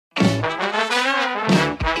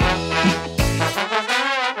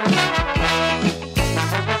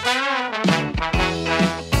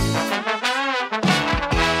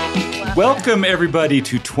Welcome, everybody,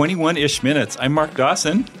 to 21-ish Minutes. I'm Mark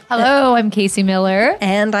Dawson. Hello, I'm Casey Miller.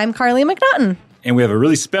 And I'm Carly McNaughton. And we have a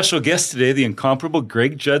really special guest today, the incomparable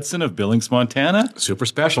Greg Judson of Billings, Montana. Super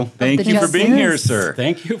special. Thank you for being here, sir.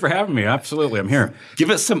 Thank you for having me. Absolutely, I'm here. Give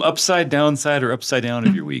us some upside, downside, or upside down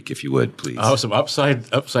of your week, if you would, please. Oh, some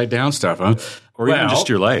upside down stuff, huh? Or even just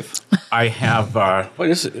your life. I have,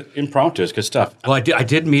 this is impromptu, it's good stuff. Well, I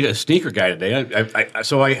did meet a sneaker guy today.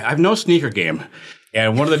 I have no sneaker game.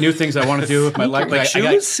 And one of the new things I want to do with my life, like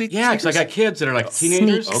shoes? Because I got kids that are like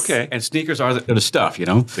teenagers. Sneaks. Okay. And sneakers are the stuff, you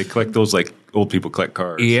know? They collect those like old people collect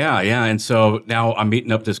cars. Yeah. And so now I'm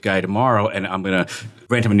meeting up this guy tomorrow, and I'm going to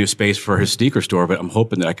rent him a new space for his sneaker store, but I'm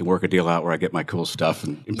hoping that I can work a deal out where I get my cool stuff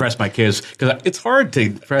and impress my kids, because it's hard to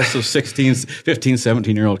impress those 16, 15,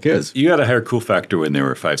 17-year-old kids. You got a higher cool factor when they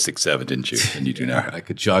were 5, 6, 7, didn't you? And you do now. I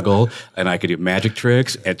could juggle, and I could do magic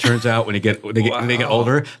tricks. And it turns out when they get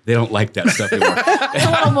older, they don't like that stuff anymore. It's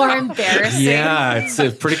a little more embarrassing. Yeah, it's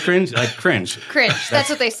pretty cringe. Cringe. That's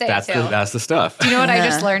what they say, That's too. the stuff. You know what I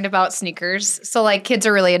just learned about sneakers? So, like, kids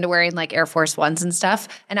are really into wearing, like, Air Force Ones and stuff.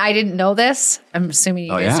 And I didn't know this. I'm assuming you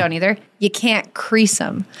guys don't either. You can't crease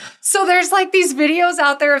them. So there's, like, these videos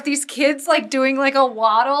out there of these kids, like, doing, like, a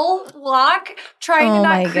waddle walk, trying to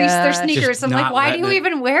not crease their sneakers. Just I'm like, why do you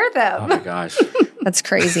even wear them? Oh, my gosh. That's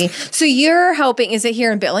crazy. So you're helping, is it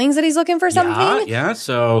here in Billings that he's looking for something? Yeah.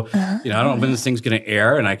 So, I don't know when this thing's going to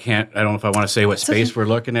air, and I don't know if I want to say what space we're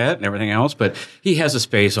looking at and everything else, but he has a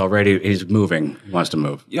space already. He's moving. He wants to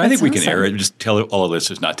move. Yeah, I think we can air it. Just tell all our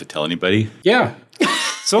listeners not to tell anybody. Yeah.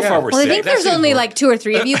 So far, we're Well, I safe. think there's only like 2 or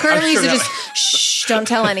 3 of you currently, sure so not. just shh, don't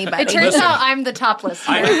tell anybody. It turns out I'm the top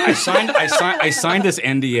listener. I signed this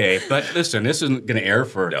NDA, but listen, this isn't going to air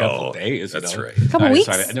for a couple of days. That's right. Couple weeks?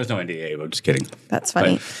 There's no NDA, but I'm just kidding. That's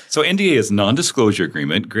funny. So NDA is non-disclosure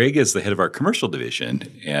agreement. Greg is the head of our commercial division,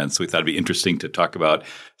 and so we thought it'd be interesting to talk about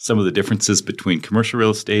some of the differences between commercial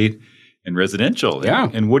real estate and residential. Yeah.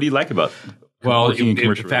 And what do you like about Well, working in in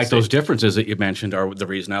commercial real fact, estate? those differences that you mentioned are the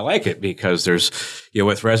reason I like it, because there's,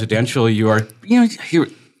 with residential, you're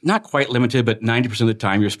not quite limited, but 90% of the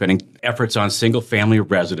time you're spending efforts on single-family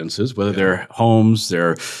residences, whether they're homes,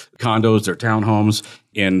 they're condos, they're townhomes.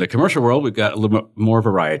 In the commercial world, we've got a little bit more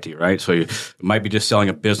variety, right? So you might be just selling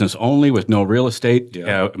a business only with no real estate.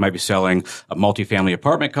 It might be selling a multifamily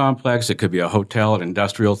apartment complex. It could be a hotel, an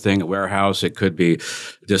industrial thing, a warehouse. It could be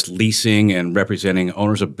just leasing and representing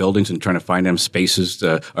owners of buildings and trying to find them spaces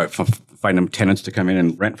or find them tenants to come in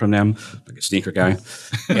and rent from them, like a sneaker guy.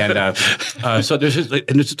 And so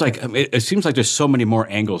it seems like there's so many more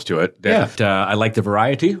angles to it that I like the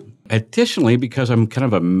variety. Additionally, because I'm kind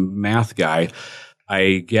of a math guy,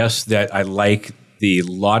 I guess that I like the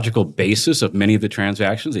logical basis of many of the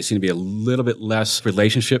transactions. They seem to be a little bit less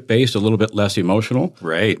relationship based, a little bit less emotional.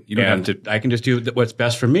 Right. You don't have to. I can just do what's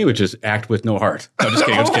best for me, which is act with no heart. No, I'm just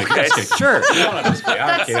kidding. Sure. I'm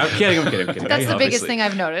kidding. That's the biggest thing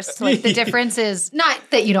I've noticed. Like, the difference is not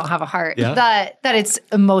that you don't have a heart, that it's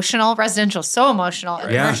emotional. Residential is so emotional, and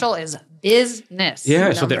commercial is business.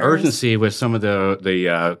 Yeah, so the urgency with some of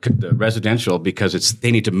the residential, because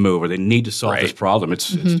they need to move or they need to solve this problem.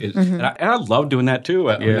 And I love doing that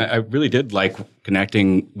too. I really did like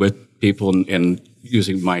connecting with people and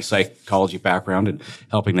using my psychology background and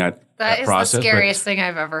helping that is process. the scariest thing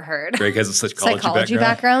I've ever heard. Greg has a psychology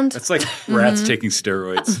background? That's like rats taking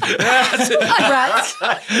steroids. Rats.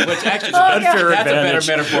 Which actually, that's a better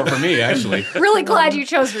metaphor for me, actually. Really glad you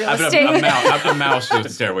chose real estate. I'm a mouse with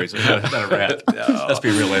steroids, not a rat. No. Let's be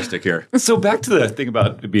realistic here. So back to the thing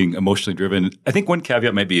about being emotionally driven, I think one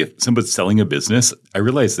caveat might be if somebody's selling a business, I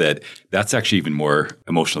realize that that's actually even more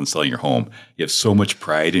emotional than selling your home. You have so much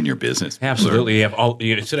pride in your business. Absolutely. You have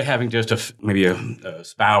instead of having just maybe a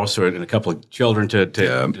spouse or and a couple of children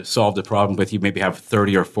to solve the problem with, you maybe have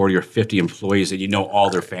 30 or 40 or 50 employees and you know all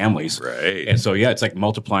their families. Right. And so, it's like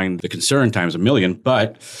multiplying the concern times a million,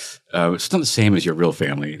 but it's not the same as your real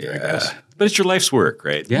family, I guess. But it's your life's work,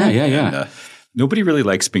 right? Yeah. And, nobody really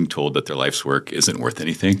likes being told that their life's work isn't worth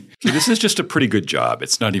anything. This is just a pretty good job.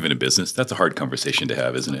 It's not even a business. That's a hard conversation to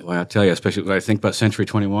have, isn't it? Well, I'll tell you, especially when I think about Century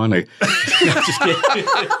 21. I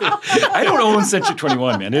don't own Century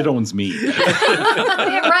 21, man. It owns me.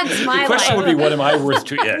 It runs my The question life. would be, what am I worth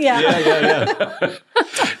to it? Yeah.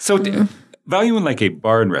 So value in like a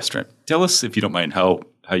bar and restaurant. Tell us, if you don't mind, how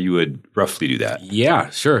how you would roughly do that? Yeah,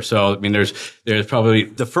 sure. So, I mean, there's probably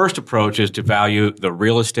the first approach is to value the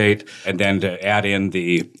real estate and then to add in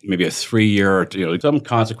maybe a 3-year, some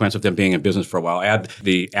consequence of them being in business for a while. Add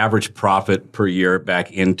the average profit per year back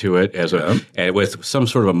into it and with some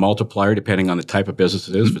sort of a multiplier, depending on the type of business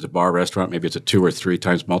it is. If it's a bar, restaurant, maybe it's a 2 or 3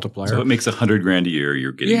 times multiplier. So it makes $100,000 a year.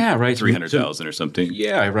 You're getting $300,000 or something.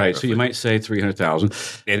 Yeah, right. Roughly. So you might say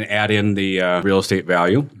 $300,000 and add in the real estate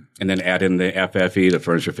value. And then add in the FF&E, the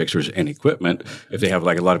furniture, fixtures, and equipment. If they have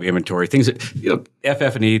like a lot of inventory, things that,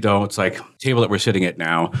 FF&E though, it's like table that we're sitting at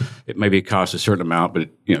now. It maybe costs a certain amount, but if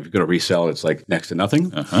you're going to resell it, it's like next to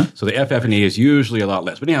nothing. So the FF&E is usually a lot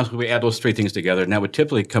less. But anyhow, so we add those 3 things together, and that would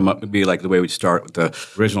typically come up to be like the way we'd start with the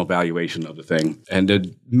original valuation of the thing. And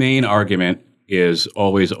the main argument is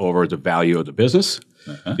always over the value of the business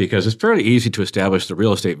because it's fairly easy to establish the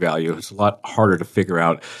real estate value. It's a lot harder to figure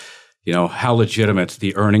out how legitimate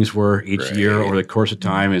the earnings were each year over the course of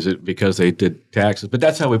time. Is it because they did taxes? But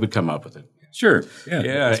that's how we would come up with it. Sure. Yeah.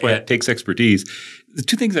 That's why it takes expertise. The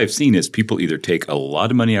 2 things I've seen is people either take a lot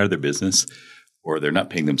of money out of their business or they're not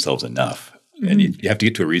paying themselves enough. And you have to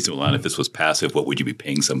get to a reasonable amount. If this was passive, what would you be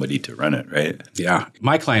paying somebody to run it, right? Yeah.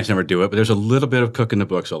 My clients never do it, but there's a little bit of cook in the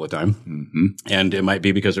books all the time. And it might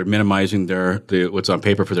be because they're minimizing what's on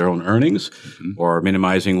paper for their own earnings or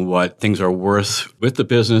minimizing what things are worth with the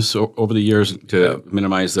business over the years to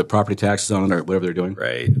minimize the property taxes on it or whatever they're doing.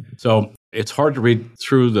 Right. So it's hard to read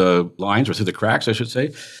through the lines or through the cracks, I should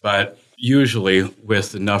say. But usually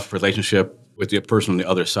with enough relationship with the person on the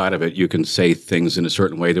other side of it, you can say things in a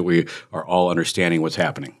certain way that we are all understanding what's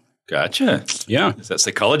happening. Gotcha. Yeah. Is that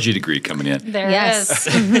psychology degree coming in? There is.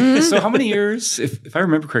 So how many years, if I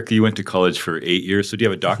remember correctly, you went to college for 8 years. So do you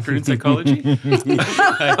have a doctorate in psychology?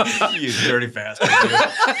 You dirty bastard.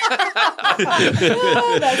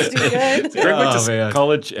 That's too good. Greg went to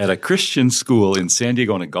college at a Christian school in San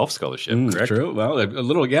Diego on a golf scholarship, correct? True. Well, a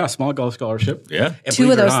little, small golf scholarship. Yeah. And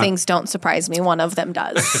 2 of those things don't surprise me. One of them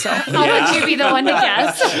does. So. How would you be the one to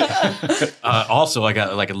guess? Also, I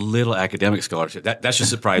got like a little academic scholarship. That should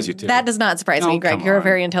surprise you too. That does not surprise me, Greg. You're a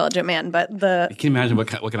very intelligent man, but Can you imagine what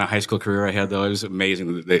kind of high school career I had, though? It was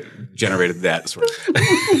amazing that they generated that sort of.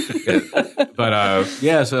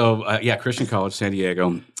 But, Christian college, San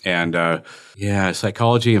Diego, and,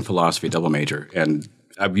 psychology and philosophy, double major. And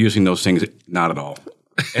I'm using those things not at all.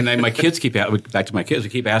 And then my kids back to my kids,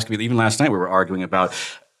 we keep asking me, even last night we were arguing about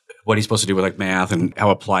what he's supposed to do with like math and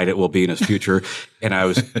how applied it will be in his future. And I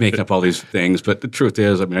was making up all these things. But the truth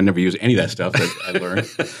is, I never use any of that stuff that I learned.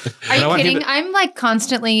 Are you kidding? I'm like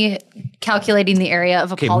constantly calculating the area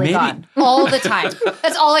of a polygon all the time.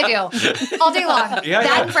 That's all I do. All day long.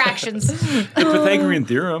 That and fractions. The Pythagorean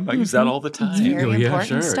theorem. I use that all to It's very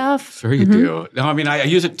important stuff. Sure you do. No, I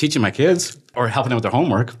use it teaching my kids or helping them with their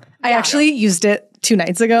homework. I actually used it 2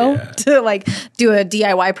 nights ago to like do a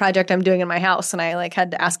DIY project I'm doing in my house. And I like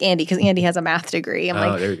had to ask Andy because Andy has a math degree. I'm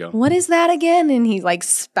like, there you go. What is that again? And he like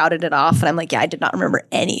spouted it off. And I'm like, I did not remember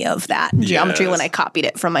any of that geometry when I copied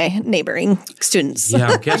it from my neighboring students. Yeah,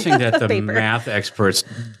 I'm guessing that the math experts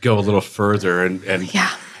go a little further and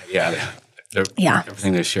everything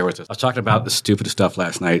they share with us. I was talking about the stupidest stuff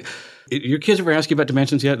last night. Your kids ever ask you about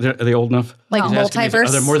dimensions yet? Are they old enough? Like multiverse?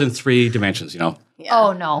 Are there more than 3 dimensions, Yeah.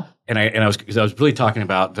 Oh, no. And I was really talking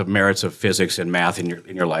about the merits of physics and math in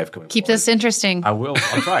your life. Keep this interesting. I will.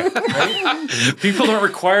 I'll try. Right? People aren't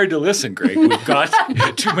required to listen, Greg. We've got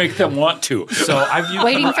to make them want to. So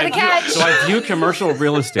Waiting for the catch. So I view commercial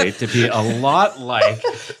real estate to be a lot like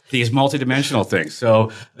these multidimensional things.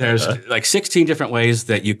 So there's like 16 different ways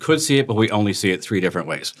that you could see it, but we only see it 3 different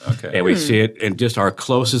ways. Okay. And we see it in just our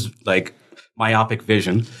closest, like, myopic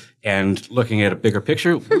vision. And looking at a bigger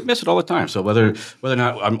picture, we miss it all the time. So whether or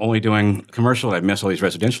not I'm only doing commercial and I miss all these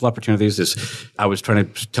residential opportunities, I was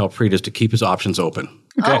trying to tell Preet to keep his options open.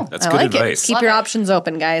 Okay, that's good advice. Keep your options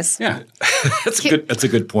open, guys. Yeah, that's a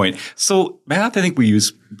good point. So math, I think we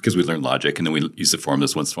use because we learn logic and then we use the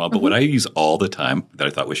formulas once in a while. But what I use all the time that I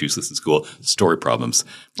thought was useless in school, story problems.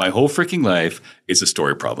 My whole freaking life is a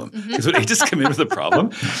story problem. Because when they just come in with a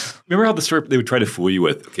problem, remember how they would try to fool you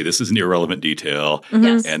with, okay, this is an irrelevant detail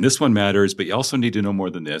and this one matters, but you also need to know more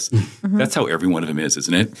than this. That's how every one of them is,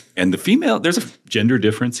 isn't it? And the female, there's a gender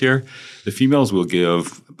difference here. The females will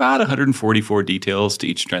give about 144 details to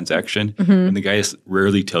each transaction, and the guys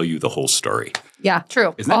rarely tell you the whole story. Yeah.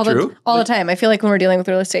 True. Isn't that true? All the time. I feel like when we're dealing with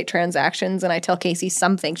real estate transactions and I tell Casey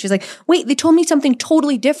something, she's like, wait, they told me something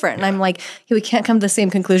totally different. And I'm like, hey, we can't come to the same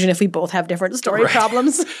conclusion if we both have different story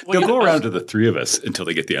problems. They'll go around to the three of us until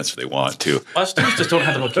they get the answer they want to. Us students just don't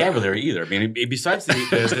have the vocabulary either. I mean, besides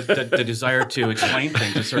the desire to explain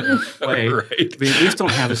things a certain way, Right. we at least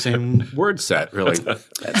don't have the same word set, really.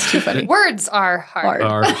 That's too funny. Words are hard.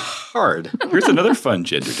 Are hard. Here's another fun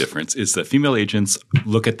gender difference is that female agents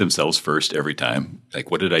look at themselves first every time.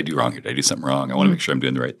 Like, what did I do wrong here? Did I do something wrong? I want to make sure I'm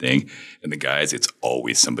doing the right thing. And the guys, it's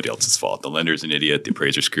always somebody else's fault. The lender's an idiot. The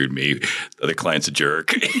appraiser screwed me. The other client's a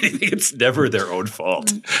jerk. It's never their own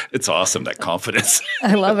fault. It's awesome, that confidence.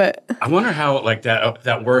 I love it. I wonder how like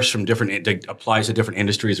that works from different applies to different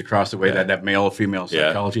industries across the way that male female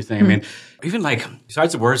psychology thing. I mean, even like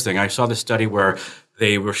besides the words thing, I saw this study where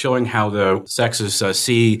they were showing how the sexes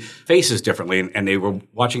see faces differently, and they were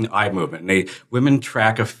watching the eye movement. And women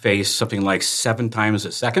track a face something like 7 times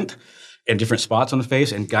a second in different spots on the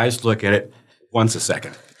face, and guys look at it once a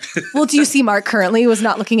second. Well, do you see Mark currently was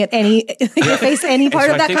not looking at your face, any part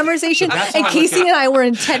of that conversation? And Casey and I were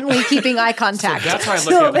intently keeping eye contact. So that's why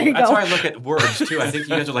I look at words too. I think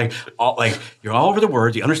you guys are you're all over the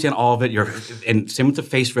words. You understand all of it. And same with the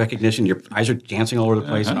face recognition. Your eyes are dancing all over the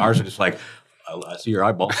place, and ours are just like, I see your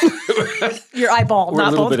eyeball. Your eyeball, We're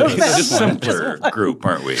not a little both bit of of them. a simpler group,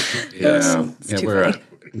 aren't we? Yeah, we're an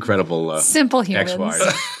incredible simple humans.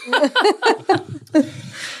 XY.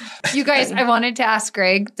 You guys, I wanted to ask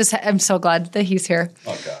Greg. I'm so glad that he's here.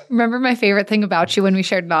 Oh God! Remember my favorite thing about you when we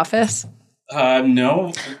shared an office?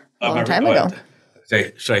 No. A long time ago.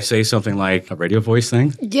 Should I say something like a radio voice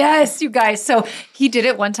thing? Yes, you guys. So he did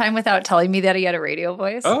it one time without telling me that he had a radio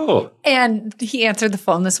voice. Oh. And he answered the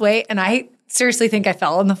phone this way. And I seriously think I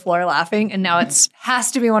fell on the floor laughing. And now it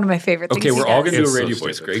has to be one of my favorite things. Okay, we're all going to do a It's so radio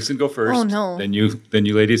voice. stupid. Greg's going to go first. Oh, no. Then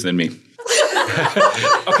you ladies, then me.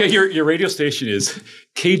 Okay, your radio station is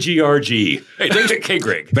KGRG. Hey, hey,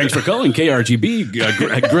 Greg. Thanks for calling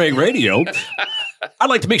KRGB, Greg Radio.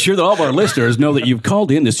 I'd like to make sure that all of our listeners know that you've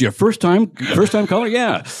called in. This is your first time caller?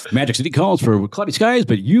 Yeah. Magic City calls for cloudy skies,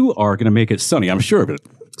 but you are going to make it sunny. I'm sure of it.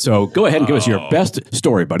 So go ahead and give us your best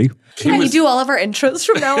story, buddy. Can you do all of our intros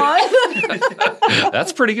from now on?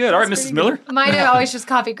 That's pretty good. All right, Mrs. Miller. Mine, I always just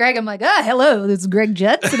copy Greg. I'm like, hello, this is Greg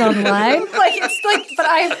Judson on the line.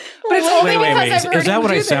 But it's only because I've heard Is that him what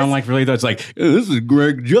do I sound this. like really? That's like, this is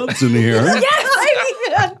Greg Judson here. Yes,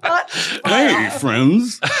 Hey,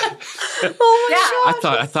 friends. Oh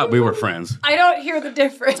my I thought we were friends. I don't hear the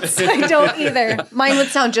difference. I don't either. Mine would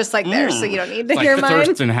sound just like theirs, so you don't need to Like hear mine.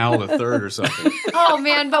 Thurston Howell the Third or something. Oh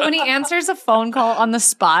man, but when he answers a phone call on the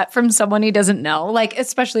spot from someone he doesn't know, like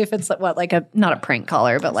especially if it's like not a prank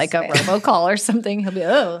caller, but like a robocall or something, he'll be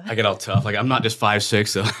I get all tough. Like I'm not just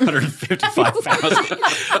 5'6", 155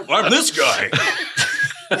 pounds. I'm this guy.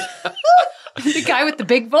 the guy with the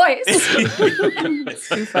big voice.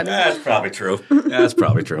 Too funny. That's probably true. That's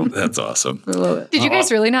probably true. That's awesome. I love it. Did you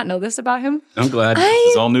guys really not know this about him? I'm glad.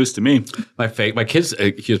 It's all news to me. My kids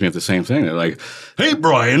accuse me of the same thing. They're like, "Hey,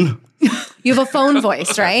 Brian." You have a phone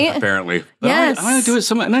voice, right? Apparently, but Yes. I want to do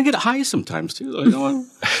it and I get high sometimes too. Like,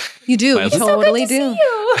 You do. You totally do.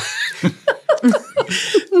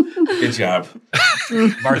 good job,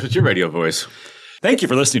 Mark. What's your radio voice? Thank you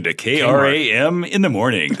for listening to KRAM in the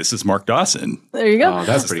morning. This is Mark Dawson. There you go. Oh,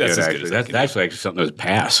 that's pretty that's good. as good Actually, as I that's can actually something that would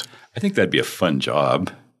pass. I think that'd be a fun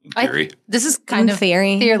job in theory. This is kind In of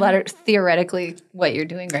theory. theoretically what you're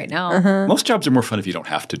doing right now. Most jobs are more fun if you don't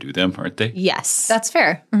have to do them, aren't they? Yes. That's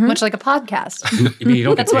fair. Much like a podcast. You mean you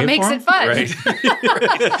don't That's get what paid makes for it fun. Right.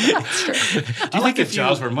 I like the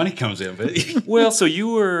jobs where money comes in, but Well, so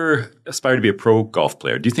you aspired to be a pro golf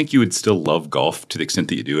player. Do you think you would still love golf to the extent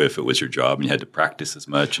that you do if it was your job and you had to practice as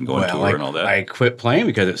much and go on tour and all that? I quit playing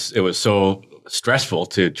because it was so stressful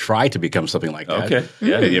to try to become something like that. Okay.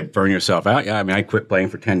 Yeah. You burn yourself out. Yeah. I mean, I quit playing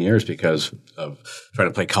for 10 years because of trying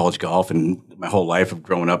to play college golf, and my whole life of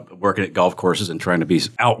growing up working at golf courses and trying to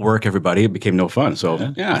outwork everybody, it became no fun. So,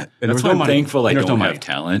 yeah. And That's why I'm thankful I There's don't no have money.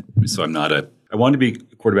 talent. So I'm not I want to be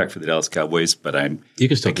a quarterback for the Dallas Cowboys, but I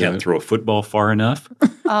still do can't it. throw a football far enough.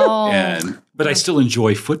 Oh. But I still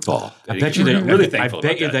enjoy football. I bet you I'm really thankful I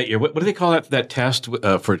bet about you that. that you're, what do they call that test for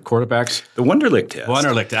quarterbacks? The Wonderlic test.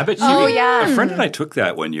 Wonderlic. I bet you. Oh, yeah. A friend and I took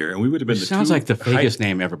that one year, and we would have been the Sounds two like the fakest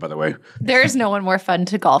name ever, by the way. There's no one more fun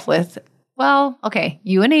to golf with. Well, okay.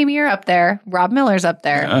 You and Amy are up there. Rob Miller's up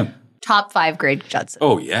there. Yeah. Top 5 Greg Judson.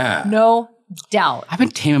 Oh, yeah. No doubt. I've been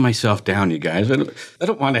taming myself down, you guys. I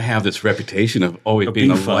don't want to have this reputation of always being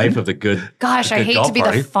the life of the good. Gosh, I hate to be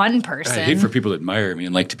the fun person. I hate for people to admire me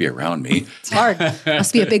and like to be around me. It's hard.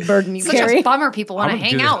 Must be a big burden you carry. Such a bummer. People want to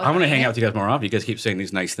hang out with me. I want to hang out with you guys more often. You guys keep saying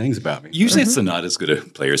these nice things about me. Usually it's the not as good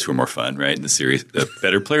of players who are more fun, right? And the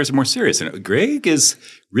better players are more serious. And Greg is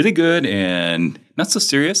really good and not so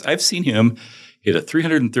serious. I've seen him hit a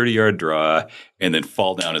 330-yard draw and then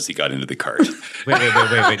fall down as he got into the cart. Wait.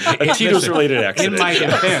 A Cheetos-related accident. In my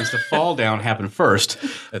defense, the fall down happened first,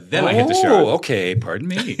 and then I hit the shot. Oh, okay. Pardon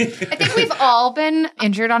me. I think we've all been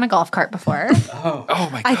injured on a golf cart before. Oh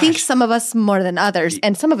my gosh. I think some of us more than others,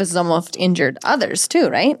 and some of us almost injured others too,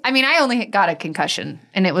 right? I mean, I only got a concussion,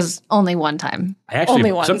 and it was only one time.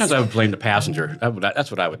 Only once. Sometimes I would blame the passenger. That's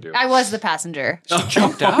what I would do. I was the passenger. She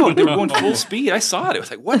jumped out. They were going full speed. I saw it. I was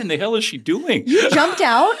like, what in the hell is she doing? You jumped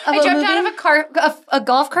out of I jumped out of a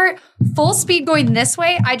golf cart, full speed going this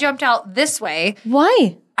way. I jumped out this way.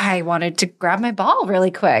 Why? I wanted to grab my ball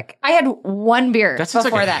really quick. I had one beer That's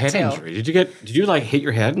before like a that head too. injury. Did you like hit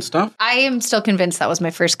your head and stuff? I am still convinced that was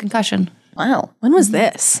my first concussion. Wow. When was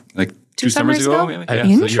this? Like Two summers ago? Yeah. So your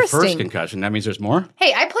Interesting. first concussion. That means there's more?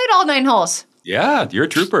 Hey, I played all 9 holes. Yeah, you're a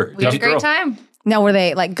trooper. We had a great time. Now, were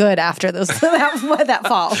they like good after those that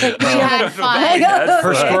fall? Like, We had fun.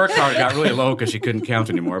 Her scorecard got really low because she couldn't count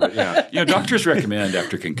anymore. But yeah. Doctors recommend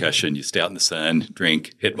after concussion, you stay out in the sun,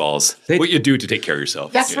 drink, hit balls. What you do to take care of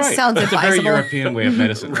yourself. That's right. Sounds That's a very advisable. European way of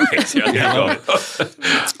medicine. Right. Yeah, there you go.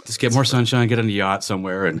 Just get more sunshine, get on a yacht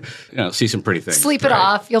somewhere, and see some pretty things. Sleep it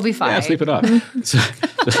off. You'll be fine. Yeah, sleep it off.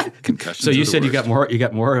 Concussions. So you are the said you worst.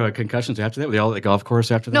 got more concussions after that? Were they all at the golf course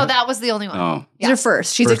after that? No, that was the only one. Oh. These are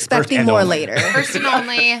first. She's First expecting and more only. later. First and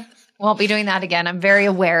only. Won't be doing that again. I'm very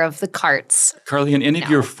aware of the carts. Carly, in any of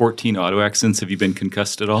your 14 auto accidents, have you been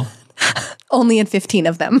concussed at all? Only in 15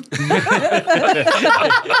 of them.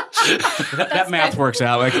 That math works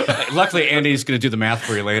out. Luckily, Andy's going to do the math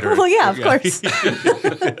for you later. Well, yeah, of course.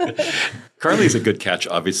 Carly's a good catch,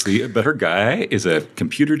 obviously, but her guy is a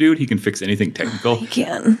computer dude. He can fix anything technical. He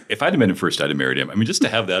can. If I'd have been him first, I'd have married him. I mean, just to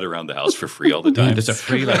have that around the house for free all the time. Just a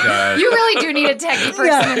free, You really do need a techie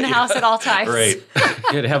person in the house at all times. Right.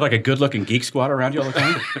 to have like a good-looking geek squad around you all the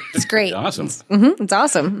time. It's great. Awesome. It's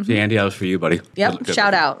awesome. See, Andy, that was for you, buddy. Yep. Good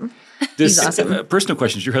Shout looking. out. Does, He's awesome. Personal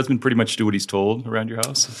questions. Your husband pretty much do what he's told around your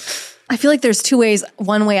house? I feel like there's 2 ways.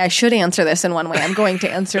 One way I should answer this, and one way I'm going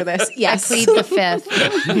to answer this. Yes. I plead the fifth.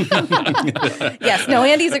 Yes. No,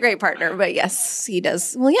 Andy's a great partner, but yes, he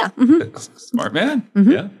does. Well, yeah. Mm-hmm. Smart man.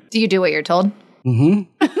 Yeah. Do you do what you're told? He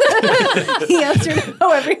answered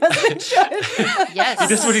how every husband should. Yes. He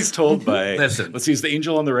does what he's told by, Listen. let's see, is the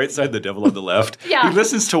angel on the right side, the devil on the left? Yeah. He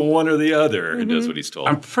listens to one or the other and does what he's told.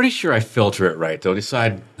 I'm pretty sure I filter it right, though.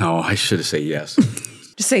 Decide, no, I should have said yes.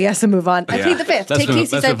 Just say yes and move on. I plead the fifth. Take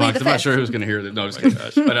Casey's, I plead the I'm not fifth. sure who's going to hear this. No, just kidding.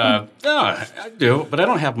 But no, I do. But I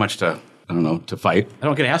don't have much to fight. I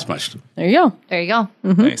don't get asked much. There you go. There you go.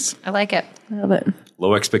 Nice. I like it. Love it.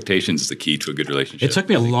 Low expectations is the key to a good relationship. It took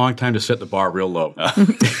me a long time to set the bar real low.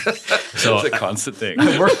 So it's a constant thing.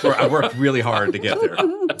 I worked really hard to get there.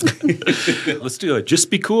 Let's do it. Just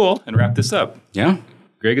be cool and wrap this up. Yeah.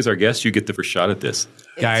 Greg is our guest. You get the first shot at this.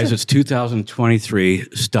 Guys, it's 2023.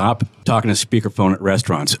 Stop talking to speakerphone at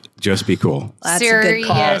restaurants. Just be cool. That's a good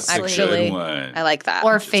call, Seriously. actually. Good one. I like that.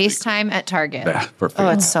 Or FaceTime at Target. Yeah, perfect. Oh,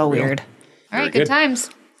 it's so weird. All right, good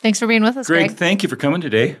times. Thanks for being with us, Greg, Greg. thank you for coming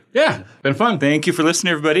today. Yeah, been fun. Thank you for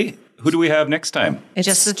listening, everybody. Who do we have next time? It's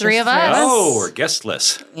Just the three of us. Oh, we're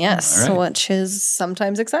guestless. Yes, All right. which is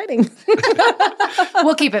sometimes exciting.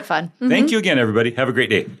 We'll keep it fun. Thank you again, everybody. Have a great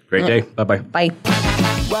day. Great day. Bye-bye. Bye.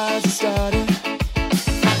 Why is it started?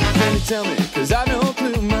 Can you tell me? Cause I no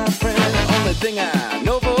clue, my friend. The only thing I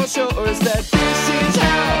know for sure is that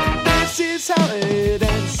this is how it